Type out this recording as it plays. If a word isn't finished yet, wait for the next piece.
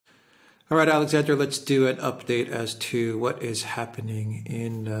All right, Alexander, let's do an update as to what is happening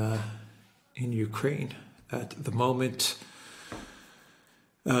in Ukraine at the moment.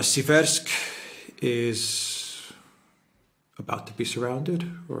 Siversk is about to be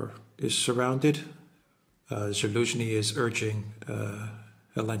surrounded, or is surrounded. Zelensky is urging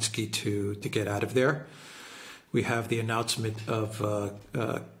Zelensky to get out of there. We have the announcement of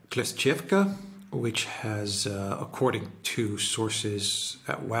Klishchiivka, which has, according to sources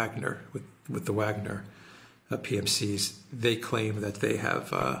at Wagner, with the Wagner PMCs, they claim that they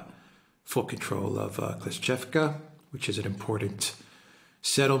have full control of Klishchiivka, which is an important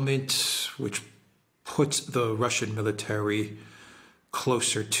settlement, which puts the Russian military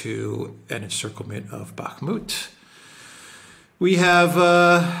closer to an encirclement of Bakhmut. We have,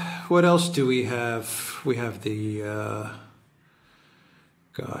 what else do we have? We have the,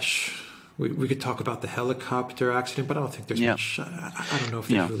 we could talk about the helicopter accident, but I don't think there's much, I don't know if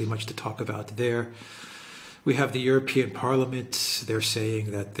there's really much to talk about there. We have the European Parliament. They're saying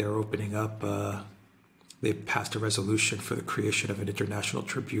that they're opening up, they passed a resolution for the creation of an international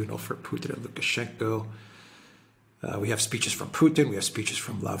tribunal for Putin and Lukashenko. We have speeches from Putin. We have speeches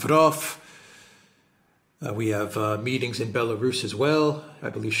from Lavrov. We have meetings in Belarus as well. I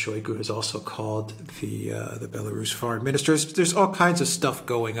believe Shoigu has also called the Belarus foreign ministers. There's all kinds of stuff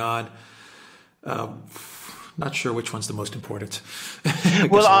going on. Not sure which one's the most important.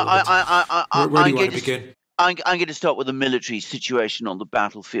 Well, where do you want to begin? I'm going to start with the military situation on the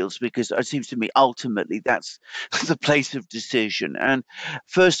battlefields, because it seems to me ultimately that's the place of decision. And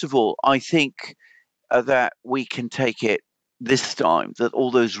first of all, I think that we can take it this time that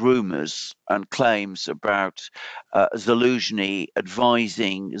all those rumors and claims about Zelensky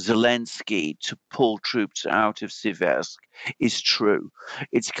advising Zelensky to pull troops out of Siversk is true.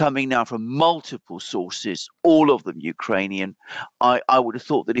 It's coming now from multiple sources, all of them Ukrainian. I would have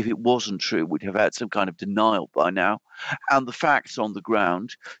thought that if it wasn't true, we'd have had some kind of denial by now. And the facts on the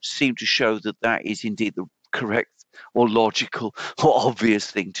ground seem to show that that is indeed the correct or logical or obvious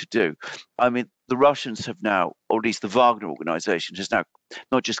thing to do. I mean, the Russians have now, or at least the Wagner organization, has now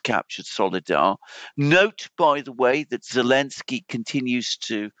not just captured Solidar. Note, by the way, that Zelensky continues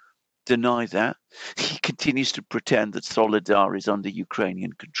to deny that. He continues to pretend that Solidar is under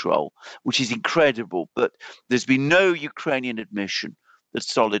Ukrainian control, which is incredible. But there's been no Ukrainian admission that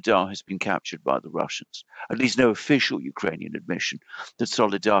Solidar has been captured by the Russians. At least no official Ukrainian admission that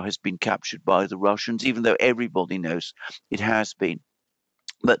Solidar has been captured by the Russians, even though everybody knows it has been.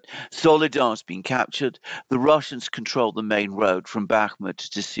 But Solidar's been captured. The Russians control the main road from Bakhmut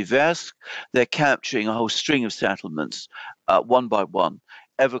to Siversk. They're capturing a whole string of settlements, one by one,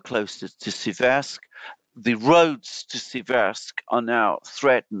 ever closer to Siversk. The roads to Siversk are now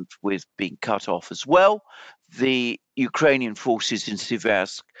threatened with being cut off as well. The Ukrainian forces in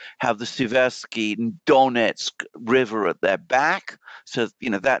Siversk have the Siversky and Donetsk River at their back. So,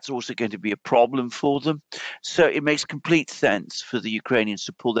 that's also going to be a problem for them. So it makes complete sense for the Ukrainians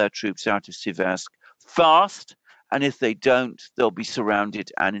to pull their troops out of Siversk fast. And if they don't, they'll be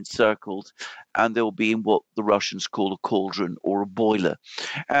surrounded and encircled, and they'll be in what the Russians call a cauldron or a boiler.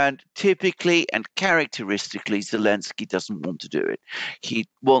 And typically and characteristically, Zelensky doesn't want to do it. He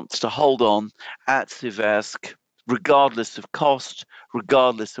wants to hold on at Siversk, regardless of cost,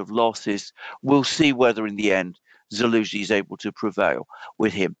 regardless of losses. We'll see whether in the end Zelensky is able to prevail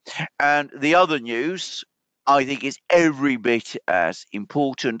with him. And the other news, I think, is every bit as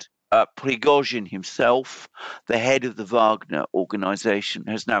important. Prigozhin himself, the head of the Wagner organization,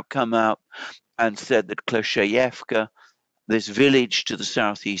 has now come out and said that Klishchiivka, this village to the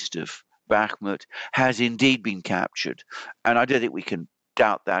southeast of Bakhmut, has indeed been captured. And I don't think we can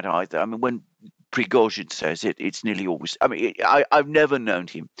doubt that either. I mean, when Prigozhin says it, it's nearly always, I've never known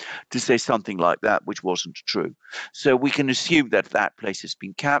him to say something like that which wasn't true. So we can assume that that place has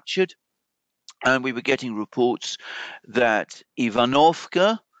been captured. And we were getting reports that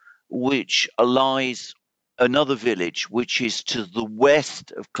Ivanovka, which lies another village which is to the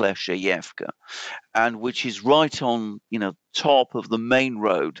west of Klishchiivka and which is right on, top of the main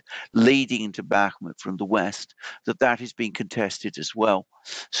road leading into Bakhmut from the west, that is being contested as well.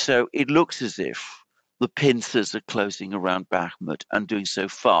 So it looks as if the pincers are closing around Bakhmut and doing so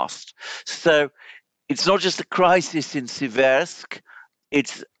fast. So it's not just a crisis in Siversk,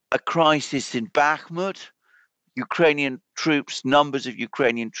 it's a crisis in Bakhmut. Ukrainian troops, numbers of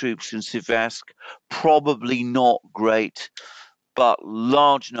Ukrainian troops in Siversk, probably not great, but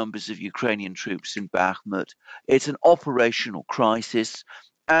large numbers of Ukrainian troops in Bakhmut. It's an operational crisis,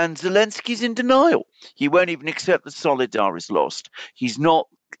 and Zelensky's in denial. He won't even accept that Solidar is lost. He's not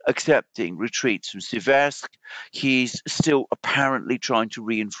accepting retreats from Siversk. He's still apparently trying to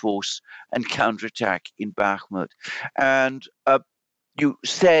reinforce and counterattack in Bakhmut. And you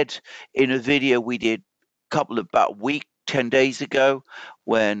said in a video we did about a week, 10 days ago,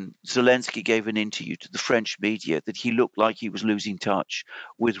 when Zelensky gave an interview to the French media, that he looked like he was losing touch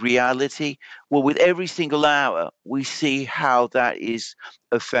with reality. Well, with every single hour, we see how that is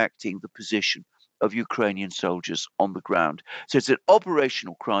affecting the position of Ukrainian soldiers on the ground. So it's an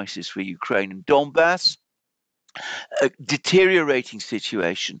operational crisis for Ukraine and Donbass, a deteriorating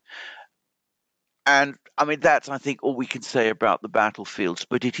situation. And I mean, that's, I think, all we can say about the battlefields,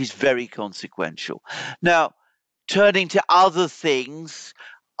 but it is very consequential. Now, turning to other things,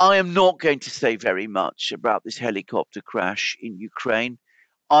 I am not going to say very much about this helicopter crash in Ukraine.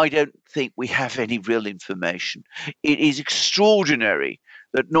 I don't think we have any real information. It is extraordinary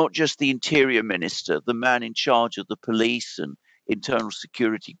that not just the Interior Minister, the man in charge of the police and internal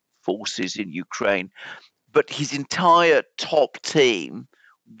security forces in Ukraine, but his entire top team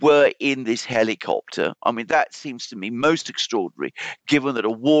were in this helicopter. I mean, that seems to me most extraordinary, given that a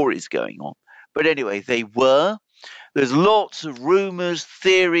war is going on. But anyway, they were. There's lots of rumors,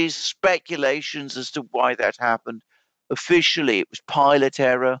 theories, speculations as to why that happened. Officially, it was pilot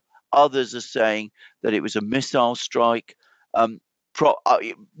error. Others are saying that it was a missile strike.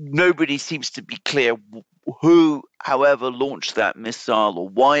 Nobody seems to be clear who, however, launched that missile or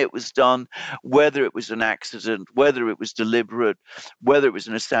why it was done, whether it was an accident, whether it was deliberate, whether it was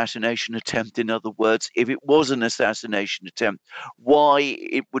an assassination attempt. In other words, if it was an assassination attempt, why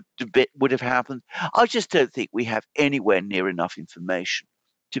it would have happened. I just don't think we have anywhere near enough information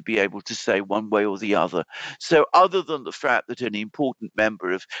to be able to say one way or the other. So other than the fact that an important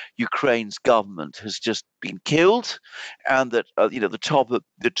member of Ukraine's government has just been killed, and that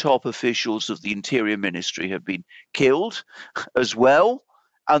the top officials of the Interior Ministry have been killed as well,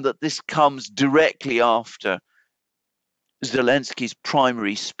 and that this comes directly after Zelensky's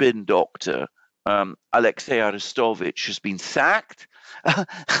primary spin doctor, Alexei Arestovich, has been sacked.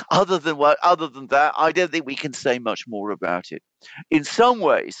 Other than that, I don't think we can say much more about it. In some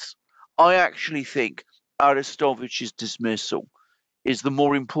ways, I actually think Arestovich's dismissal is the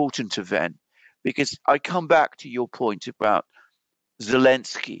more important event, because I come back to your point about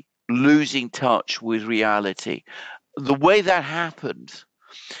Zelensky losing touch with reality. The way that happened,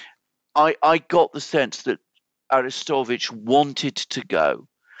 I got the sense that Arestovich wanted to go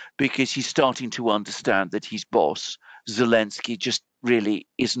because he's starting to understand that his boss, Zelensky, just really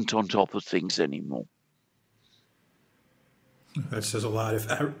isn't on top of things anymore. That says a lot. If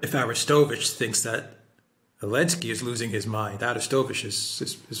Arestovich thinks that Zelensky is losing his mind, Arestovich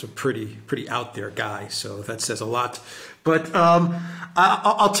is a pretty out there guy. So that says a lot. But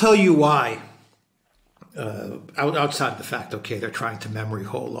I'll tell you why. Outside the fact, okay, they're trying to memory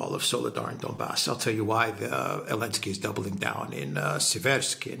hole all of Soledar and Donbass. I'll tell you why Zelensky is doubling down in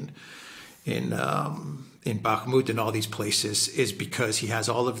Siversk, in Bakhmut, and all these places, is because he has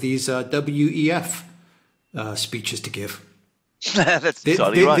all of these WEF speeches to give. That's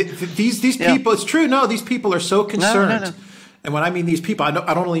totally right. These people, it's true. No, these people are so concerned. No. And when I mean these people, I don't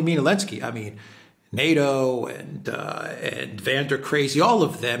only mean Zelensky. I mean NATO and Van der Crazy, all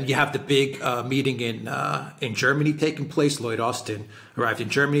of them. You have the big meeting in Germany taking place. Lloyd Austin arrived in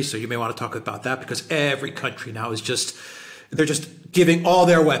Germany, so you may want to talk about that, because every country now is they're just giving all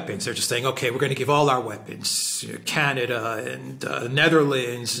their weapons. They're just saying, okay, we're going to give all our weapons. Canada and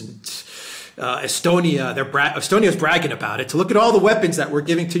Netherlands and Estonia, Estonia's bragging about it. To look at all the weapons that we're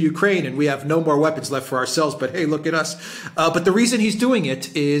giving to Ukraine, and we have no more weapons left for ourselves. But hey, look at us. But the reason he's doing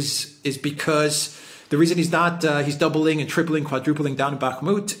it is because the reason he's not he's doubling and tripling, quadrupling down in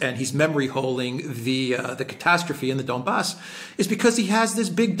Bakhmut, and he's memory holing the catastrophe in the Donbass, is because he has this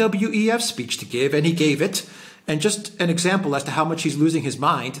big WEF speech to give, and he gave it. And just an example as to how much he's losing his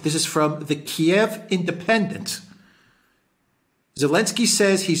mind. This is from the Kiev Independent. Zelensky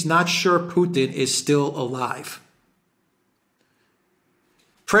says he's not sure Putin is still alive.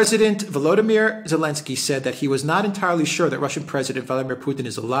 President Volodymyr Zelensky said that he was not entirely sure that Russian President Vladimir Putin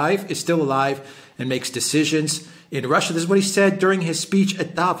is still alive, and makes decisions in Russia. This is what he said during his speech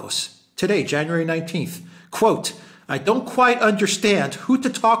at Davos today, January 19th. Quote, "I don't quite understand who to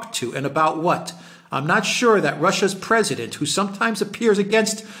talk to and about what. I'm not sure that Russia's president, who sometimes appears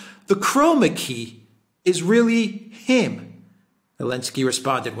against the chroma key, is really him." Zelensky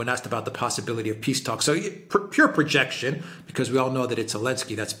responded when asked about the possibility of peace talks. So pure projection, because we all know that it's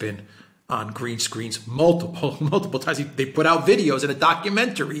Zelensky that's been on green screens multiple times. They put out videos in a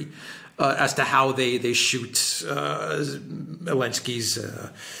documentary as to how they shoot Zelensky's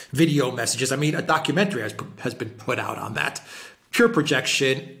video messages. I mean, a documentary has been put out on that. pure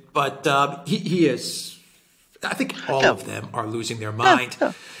projection, but he is. I think all of them are losing their mind.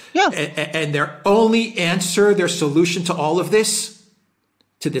 Yeah. And their only answer, their solution to all of this,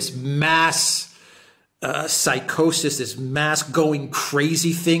 to this mass psychosis, this mass going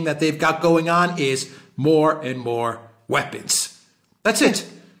crazy thing that they've got going on, is more and more weapons. That's it.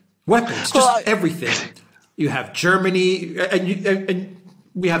 Weapons, just everything. You have Germany, and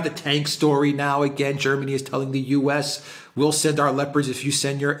we have the tank story now again. Germany is telling the U.S., we'll send our Leopards if you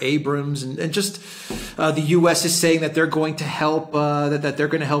send your Abrams. And just the U.S. is saying that they're going to help, that they're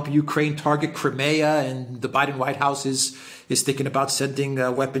going to help Ukraine target Crimea. And the Biden White House is thinking about sending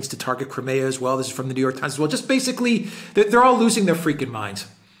weapons to target Crimea as well. This is from the New York Times as well. Just basically, they're all losing their freaking minds.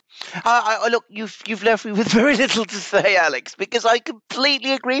 Look, you've left me with very little to say, Alex, because I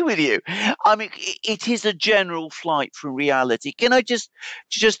completely agree with you. I mean, it is a general flight from reality. Can I just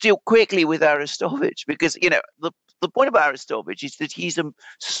deal quickly with Arestovich? Because, the point about Arestovich is that he's a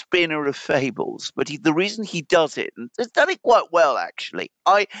spinner of fables, but the reason he does it, and has done it quite well, actually.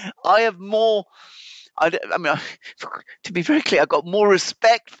 I have more. To be very clear, I've got more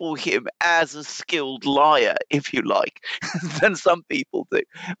respect for him as a skilled liar, if you like, than some people do.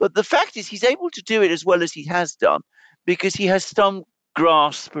 But the fact is, he's able to do it as well as he has done because he has some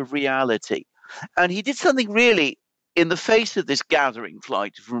grasp of reality. And he did something really, in the face of this gathering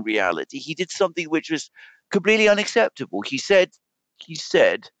flight from reality, he did something which was completely unacceptable. He said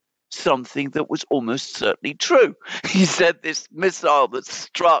something that was almost certainly true. He said this missile that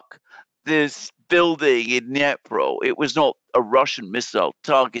struck this building in Dnipro, it was not a Russian missile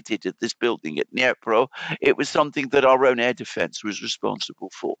targeted at this building at Dnipro. It was something that our own air defense was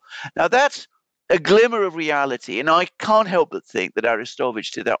responsible for. Now, that's a glimmer of reality, and I can't help but think that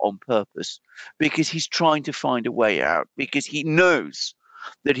Arestovich did that on purpose because he's trying to find a way out, because he knows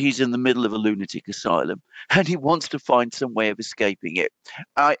that he's in the middle of a lunatic asylum and he wants to find some way of escaping it.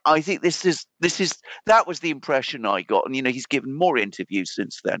 I think that was the impression I got. And, he's given more interviews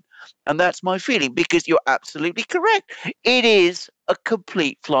since then. And that's my feeling, because you're absolutely correct. It is a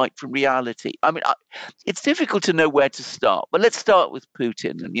complete flight from reality. I mean, it's difficult to know where to start, but let's start with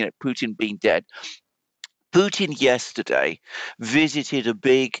Putin and, Putin being dead. Putin yesterday visited a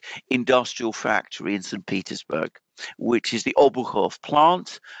big industrial factory in St. Petersburg, which is the Obukhov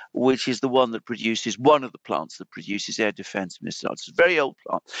plant, which is one of the plants that produces air defense missiles. It's a very old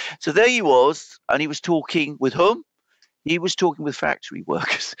plant. So there he was, and he was talking with whom? He was talking with factory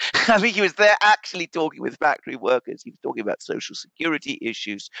workers. I mean, he was there actually talking with factory workers. He was talking about social security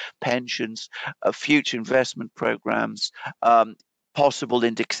issues, pensions, future investment programs, possible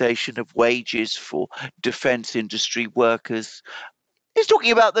indexation of wages for defense industry workers. He's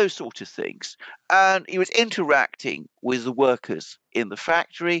talking about those sort of things. And he was interacting with the workers in the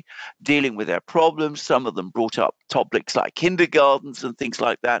factory, dealing with their problems. Some of them brought up topics like kindergartens and things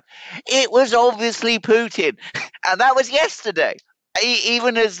like that. It was obviously Putin. And that was yesterday.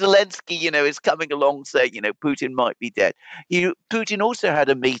 Even as Zelensky, is coming along saying, Putin might be dead. Putin also had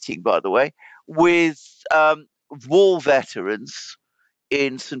a meeting, by the way, with war veterans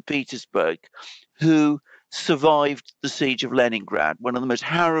in St. Petersburg who survived the siege of Leningrad, one of the most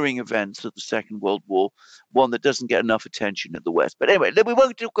harrowing events of the Second World War, one that doesn't get enough attention in the West. But anyway, we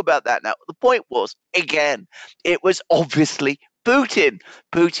won't talk about that now. The point was, again, it was obviously Putin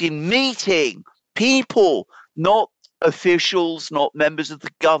meeting people, not officials, not members of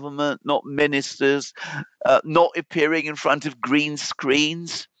the government, not ministers, not appearing in front of green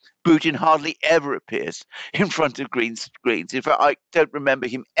screens. Putin hardly ever appears in front of green screens. In fact, I don't remember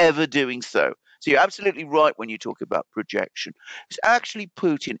him ever doing so. So you're absolutely right when you talk about projection. It's actually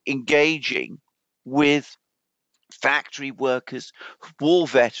Putin engaging with factory workers, war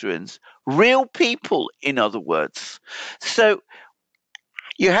veterans, real people, in other words. So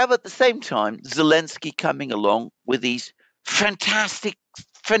you have at the same time Zelensky coming along with these fantastic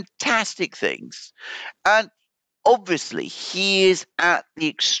things. And obviously, he is at the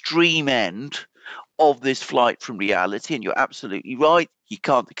extreme end of this flight from reality, and you're absolutely right. He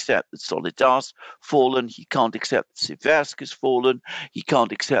can't accept that Solidar's fallen. He can't accept that Siversk has fallen. He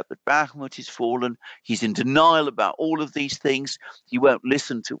can't accept that Bakhmut has fallen. He's in denial about all of these things. He won't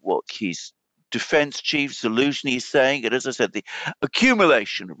listen to what his defense chief Zelensky is saying. And as I said, the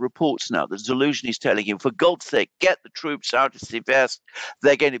accumulation of reports now that Zelensky is telling him, for God's sake, get the troops out of Siversk.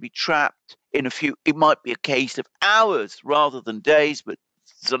 They're going to be trapped in it might be a case of hours rather than days, but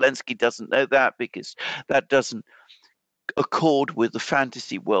Zelensky doesn't know that because that doesn't accord with the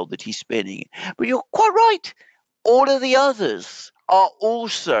fantasy world that he's spinning. But you're quite right. All of the others are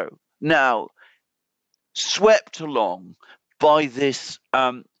also now swept along by this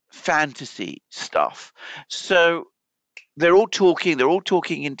fantasy stuff. So they're all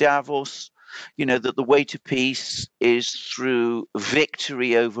talking in Davos, that the way to peace is through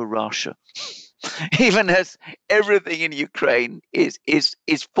victory over Russia. Even as everything in Ukraine is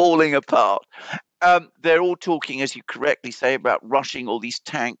falling apart. They're all talking, as you correctly say, about rushing all these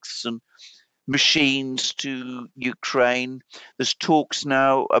tanks and machines to Ukraine. There's talks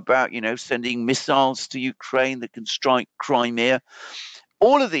now about, sending missiles to Ukraine that can strike Crimea.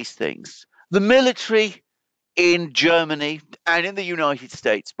 All of these things. The military in Germany and in the United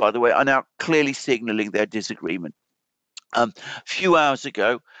States, by the way, are now clearly signaling their disagreement. A few hours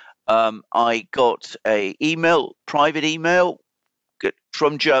ago, I got a private email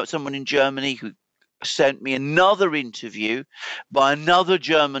from someone in Germany who sent me another interview by another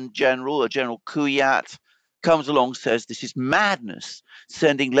German general, a General Kuyat, comes along, says this is madness.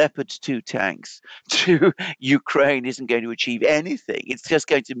 Sending Leopard 2 tanks to Ukraine isn't going to achieve anything. It's just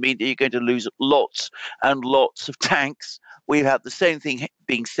going to mean that you're going to lose lots and lots of tanks. We've had the same thing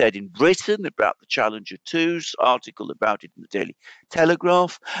being said in Britain about the Challenger 2's article about it in the Daily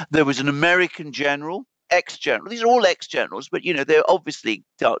Telegraph. There was an American general, ex-general. These are all ex-generals, but, they're obviously in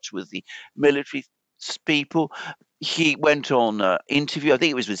touch with the military people. He went on an interview, I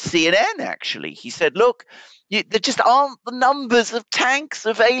think it was with CNN, actually. He said, look, there just aren't the numbers of tanks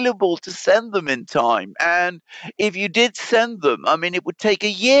available to send them in time. And if you did send them, it would take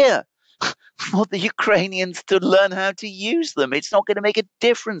a year for the Ukrainians to learn how to use them. It's not going to make a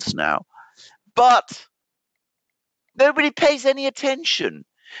difference now. But nobody pays any attention.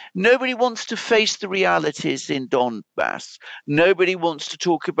 Nobody wants to face the realities in Donbass. Nobody wants to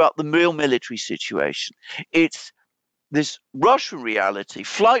talk about the real military situation. It's this Russian reality,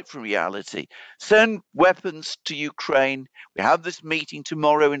 flight from reality, send weapons to Ukraine. We have this meeting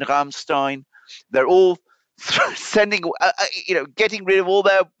tomorrow in Ramstein. They're all sending, getting rid of all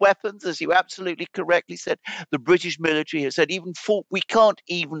their weapons, as you absolutely correctly said. The British military has said we can't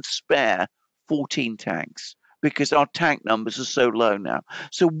even spare 14 tanks because our tank numbers are so low now.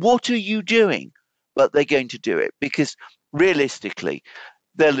 So what are you doing? But they're going to do it because realistically,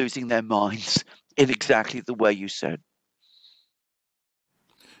 they're losing their minds in exactly the way you said.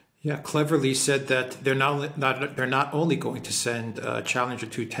 Yeah, cleverly said that they're not only going to send Challenger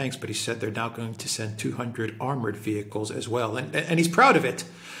 2 tanks, but he said they're now going to send 200 armored vehicles as well, and he's proud of it.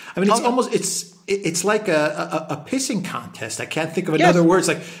 It's like a pissing contest. I can't think of another word. It's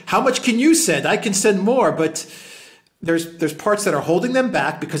like, how much can you send? I can send more, but there's parts that are holding them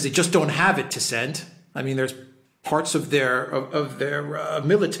back because they just don't have it to send. There's parts of their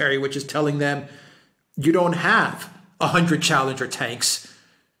military which is telling them you don't have 100 Challenger tanks.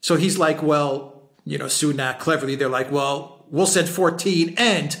 So he's like, well, Sunak, cleverly, they're like, well, we'll send 14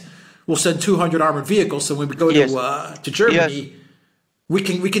 and we'll send 200 armored vehicles. So when we go to Germany, we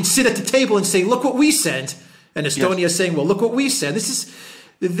can sit at the table and say, look what we sent. And Estonia is saying, well, look what we sent.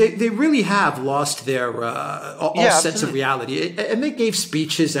 They really have lost their all sense of reality. And they gave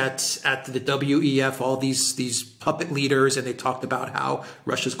speeches at the WEF, all these puppet leaders, and they talked about how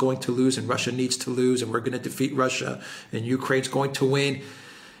Russia's going to lose and Russia needs to lose and we're going to defeat Russia and Ukraine's going to win.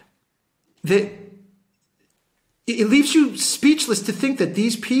 It leaves you speechless to think that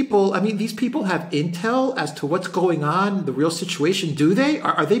these people have intel as to what's going on, the real situation. Do they?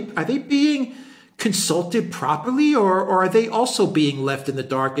 Are they being consulted properly, or are they also being left in the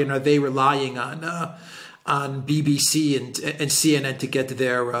dark? And are they relying on BBC and CNN to get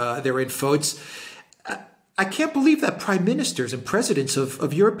their info? I can't believe that prime ministers and presidents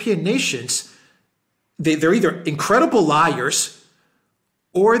of European nations, they're either incredible liars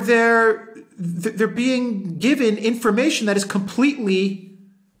or they're being given information that is completely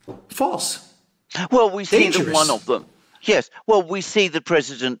false. Well, we see that one of them. Yes. Well, we see that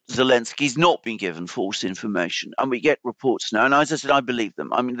President Zelensky's not been given false information, and we get reports now. And as I said, I believe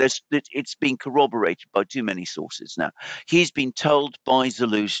them. It's been corroborated by too many sources now. He's been told by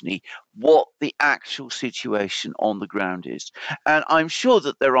Zelensky what the actual situation on the ground is. And I'm sure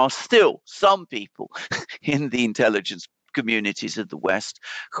that there are still some people in the intelligence communities of the West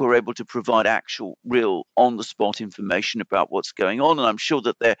who are able to provide actual, real, on-the-spot information about what's going on. And I'm sure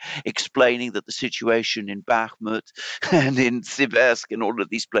that they're explaining that the situation in Bakhmut and in Siversk and all of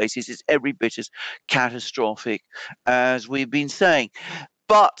these places is every bit as catastrophic as we've been saying.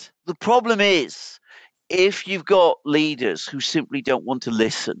 But the problem is, if you've got leaders who simply don't want to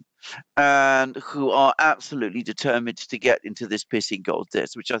listen and who are absolutely determined to get into this pissing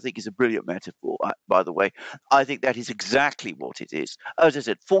contest, which I think is a brilliant metaphor, by the way. I think that is exactly what it is. As I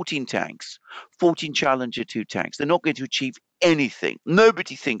said, 14 tanks, 14 Challenger 2 tanks. They're not going to achieve anything.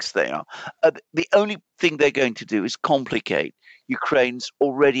 Nobody thinks they are. The only thing they're going to do is complicate Ukraine's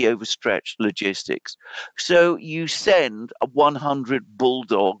already overstretched logistics. So you send a 100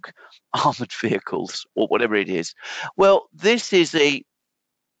 Bulldog armored vehicles or whatever it is. Well, this is a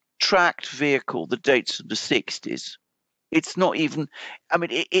tracked vehicle that dates from the 60s. It's not even, I mean,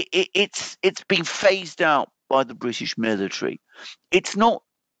 it's been phased out by the British military. It's not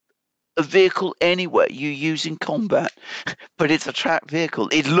a vehicle anywhere you use in combat, but it's a tracked vehicle.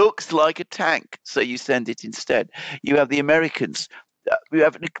 It looks like a tank, so you send it instead. You have the Americans. You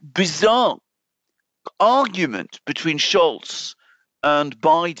have a bizarre argument between Scholz and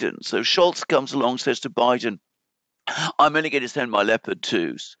Biden. So Scholz comes along, says to Biden, I'm only going to send my Leopard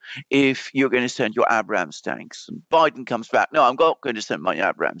 2s if you're going to send your Abrams tanks. And Biden comes back, no, I'm not going to send my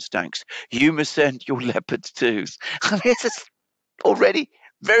Abrams tanks. You must send your Leopard 2s. I mean, it's just already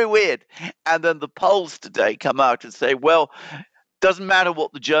very weird. And then the Poles today come out and say, well, doesn't matter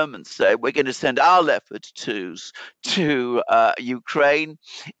what the Germans say, we're going to send our Leopard 2s to Ukraine,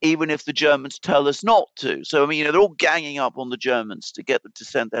 even if the Germans tell us not to. So, I mean, they're all ganging up on the Germans to get them to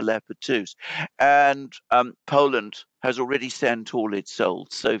send their Leopard 2s. And Poland has already sent all its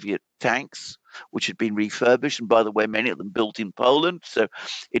old Soviet tanks, which had been refurbished. And by the way, many of them built in Poland. So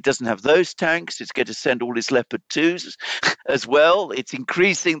it doesn't have those tanks. It's going to send all its Leopard 2s as well. It's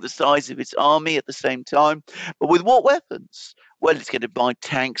increasing the size of its army at the same time. But with what weapons? Well, it's going to buy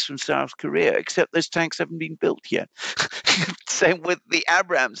tanks from South Korea, except those tanks haven't been built yet. Same with the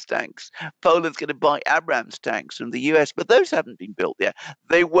Abrams tanks. Poland's going to buy Abrams tanks from the US, but those haven't been built yet.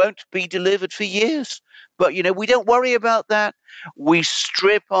 They won't be delivered for years. But, we don't worry about that. We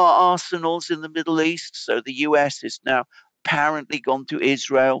strip our arsenals in the Middle East. So the US is now apparently gone to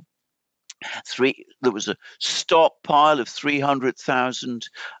Israel. There was a stockpile of 300,000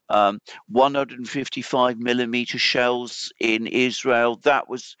 155 millimeter shells in Israel. That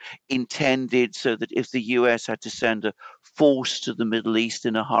was intended so that if the US had to send a force to the Middle East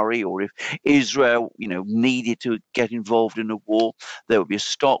in a hurry, or if Israel, needed to get involved in a war, there would be a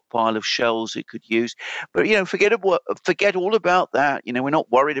stockpile of shells it could use. But forget all about that. We're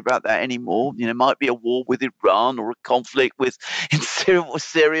not worried about that anymore. It might be a war with Iran or a conflict in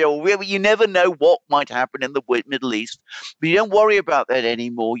Syria, or you never know what might happen in the Middle East. But you don't worry about that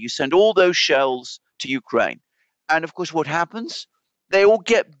anymore. You send all those shells to Ukraine. And of course, what happens? They all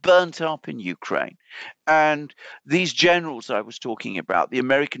get burnt up in Ukraine. And these generals I was talking about, the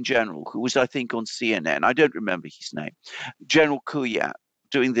American general who was, I think, on CNN, I don't remember his name, General Kuyat,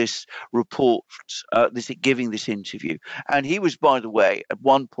 doing this report, giving this interview. And he was, by the way, at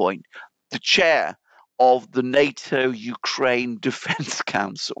one point, the chair of the NATO Ukraine Defense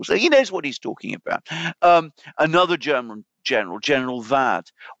Council. So he knows what he's talking about. Another German general, General Vad,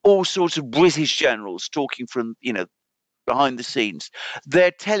 all sorts of British generals talking from, behind the scenes.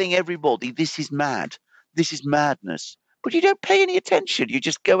 They're telling everybody this is mad. This is madness. But you don't pay any attention. You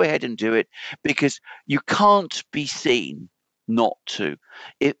just go ahead and do it because you can't be seen not to.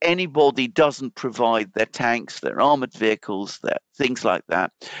 If anybody doesn't provide their tanks, their armored vehicles, their things like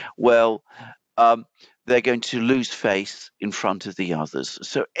that, well, they're going to lose face in front of the others.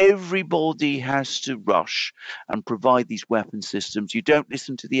 So everybody has to rush and provide these weapon systems. You don't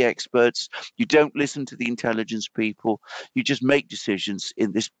listen to the experts. You don't listen to the intelligence people. You just make decisions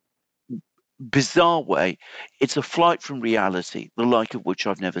in this bizarre way. It's a flight from reality, the like of which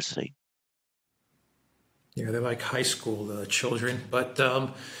I've never seen. Yeah, they're like high school children. But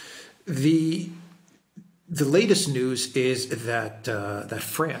the latest news is that that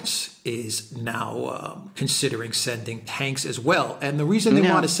France is now considering sending tanks as well, and the reason they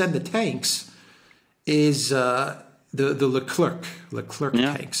want to send the tanks is the Leclerc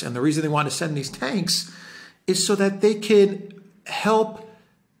tanks, and the reason they want to send these tanks is so that they can help,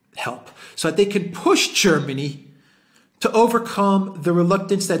 so that they can push Germany to overcome the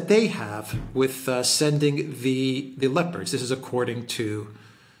reluctance that they have with sending the Leopards. This is according to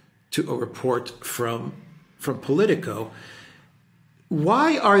a report from Politico.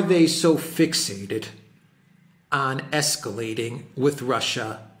 Why are they so fixated on escalating with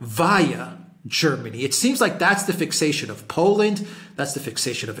Russia via Germany? It seems like that's the fixation of Poland, that's the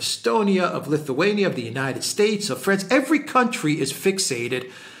fixation of Estonia, of Lithuania, of the United States, of France. Every country is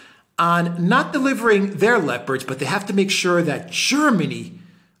fixated on not delivering their Leopards, but they have to make sure that Germany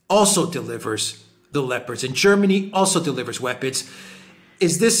also delivers the Leopards, and Germany also delivers weapons.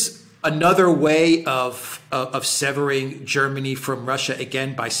 Is this another way of severing Germany from Russia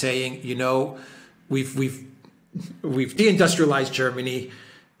again by saying, we've deindustrialized Germany,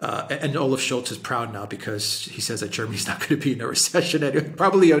 and Olaf Scholz is proud now because he says that Germany's not going to be in a recession. And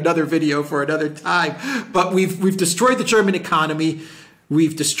probably another video for another time. But we've destroyed the German economy.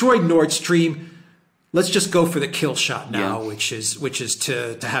 We've destroyed Nord Stream. let's just go for the kill shot now, which is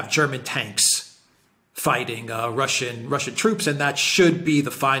to have German tanks fighting Russian troops, and that should be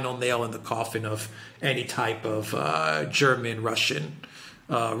the final nail in the coffin of any type of German-Russian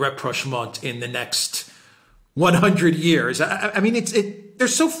rapprochement in the next 100 years. I mean, they're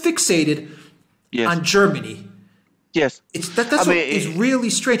so fixated on Germany. Yes. That's what is really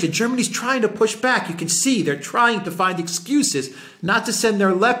strange. And Germany's trying to push back. You can see they're trying to find excuses not to send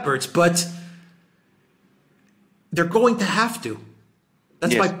their Leopards, but they're going to have to.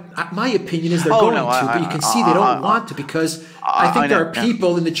 That's my opinion is they're going to, but you can see they don't want to, because I think there are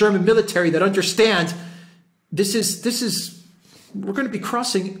people in the German military that understand this is we're going to be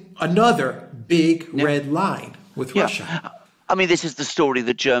crossing another big red line with Russia. I mean, this is the story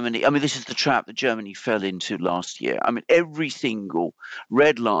that this is the trap that Germany fell into last year. I mean, every single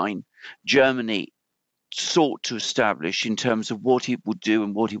red line Germany sought to establish in terms of what it would do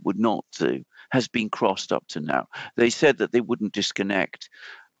and what it would not do has been crossed up to now. They said that they wouldn't disconnect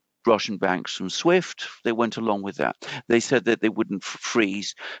Russian banks from SWIFT. They went along with that. They said that they wouldn't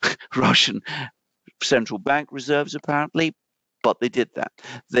freeze Russian central bank reserves, apparently, but they did that.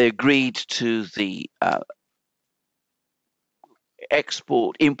 They agreed to the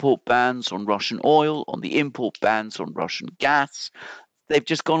import bans on Russian oil, on the import bans on Russian gas. They've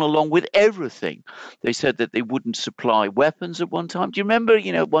just gone along with everything. They said that they wouldn't supply weapons at one time. Do you remember,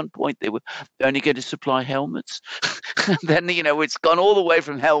 at one point they were only going to supply helmets? And then, it's gone all the way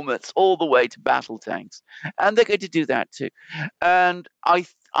from helmets all the way to battle tanks. And they're going to do that too. And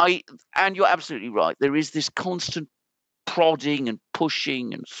and you're absolutely right. There is this constant prodding and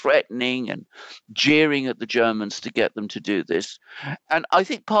pushing and threatening and jeering at the Germans to get them to do this. And I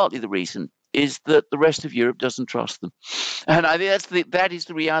think partly the reason is that the rest of Europe doesn't trust them. And I think that is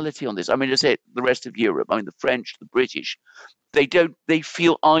the reality on this. I mean, I said the rest of Europe, I mean, the French, the British, they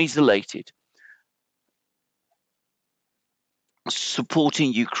feel isolated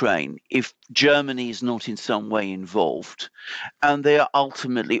supporting Ukraine if Germany is not in some way involved. And they are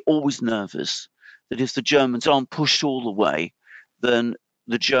ultimately always nervous that if the Germans aren't pushed all the way, then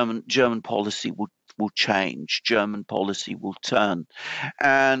the German policy will change. German policy will turn.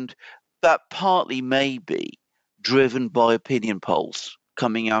 And that partly may be driven by opinion polls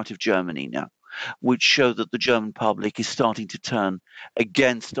coming out of Germany now, which show that the German public is starting to turn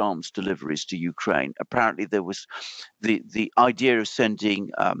against arms deliveries to Ukraine. Apparently there was the idea of sending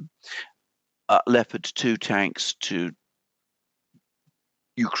Leopard 2 tanks to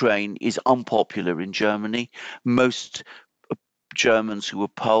Ukraine is unpopular in Germany. Most Germans who were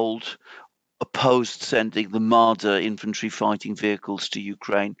polled opposed sending the Marder infantry fighting vehicles to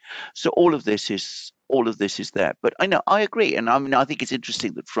Ukraine. So all of this is there. But I agree, and I mean I think it's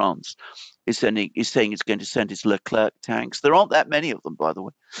interesting that France is saying it's going to send its Leclerc tanks. There aren't that many of them, by the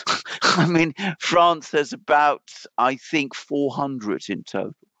way. I mean, France has about, I think, 400 in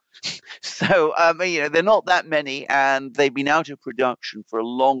total. So they're not that many, and they've been out of production for a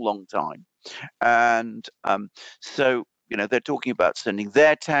long, long time. And so they're talking about sending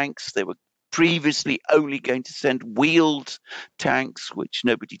their tanks. They were previously only going to send wheeled tanks, which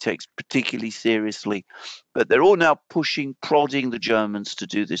nobody takes particularly seriously. But they're all now prodding the Germans to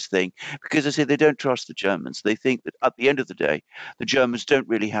do this thing, because I say they don't trust the Germans. They think that at the end of the day, the Germans don't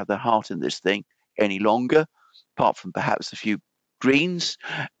really have their heart in this thing any longer, apart from perhaps a few Greens.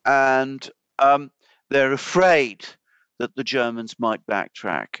 And they're afraid that the Germans might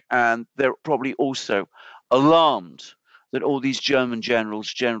backtrack. And they're probably also alarmed that all these German generals,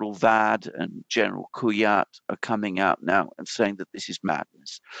 General Vad and General Kuyat, are coming out now and saying that this is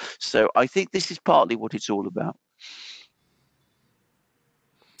madness. So I think this is partly what it's all about.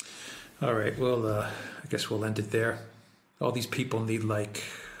 All right. Well, I guess we'll end it there. All these people need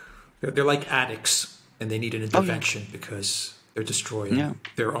they're like addicts, and they need an intervention because they're destroying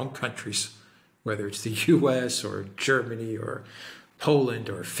their own countries, whether it's the U.S. or Germany or Poland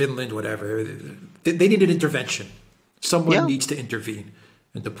or Finland, whatever. They need an intervention. Someone needs to intervene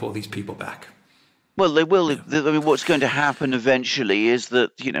and to pull these people back. Well, they will. I mean, what's going to happen eventually is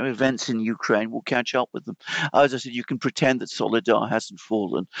that, events in Ukraine will catch up with them. As I said, you can pretend that Solidar hasn't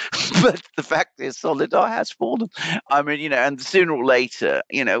fallen, but the fact is Solidar has fallen. I mean, and sooner or later,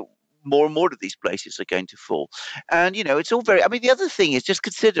 more and more of these places are going to fall. And, it's all very, the other thing is just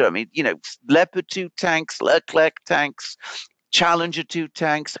consider, Leopard 2 tanks, Leclerc tanks, Challenger 2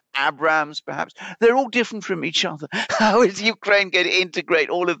 tanks, Abrams, perhaps. They're all different from each other. How is Ukraine going to integrate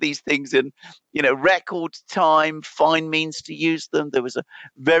all of these things in, record time, find means to use them? There was a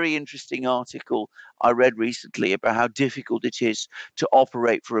very interesting article I read recently about how difficult it is to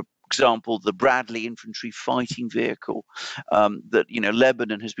operate for a example, the Bradley infantry fighting vehicle that,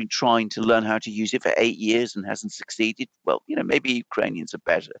 Lebanon has been trying to learn how to use it for 8 years and hasn't succeeded. Well, maybe Ukrainians are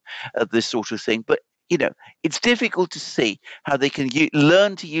better at this sort of thing, but it's difficult to see how they can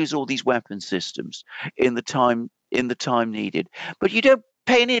learn to use all these weapon systems in the time needed. But you don't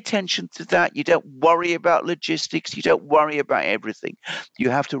pay any attention to that. You don't worry about logistics. You don't worry about everything.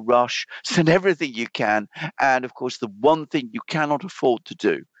 You have to rush, send everything you can, and of course, the one thing you cannot afford to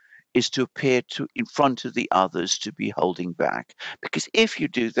do is to appear in front of the others to be holding back. Because if you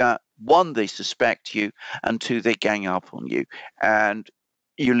do that, one, they suspect you, and two, they gang up on you, and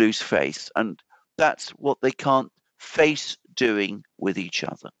you lose face. And that's what they can't face doing with each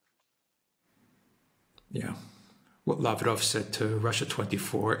other. Yeah. What Lavrov said to Russia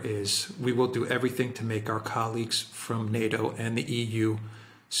 24 is, we will do everything to make our colleagues from NATO and the EU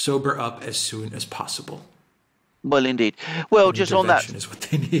sober up as soon as possible. Well, indeed. Well, and just on that, is what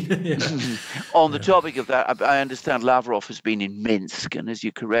they need. On the topic of that, I understand Lavrov has been in Minsk, and as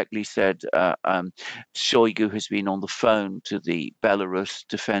you correctly said, Shoigu has been on the phone to the Belarus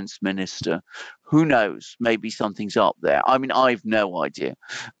defense minister. Who knows? Maybe something's up there. I mean, I've no idea,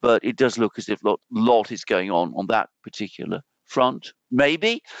 but it does look as if a lot is going on that particular front.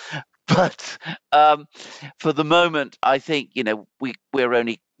 Maybe. But for the moment, I think we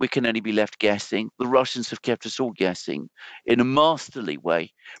can only be left guessing. The Russians have kept us all guessing in a masterly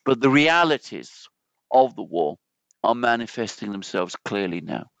way. But the realities of the war are manifesting themselves clearly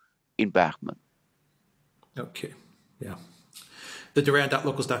now in Bakhmut. Okay, yeah. The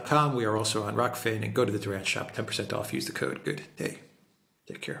Duran.locals.com. We are also on Rockfin, and go to the Duran shop. 10% off. Use the code. Good day.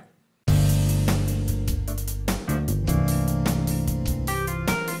 Take care.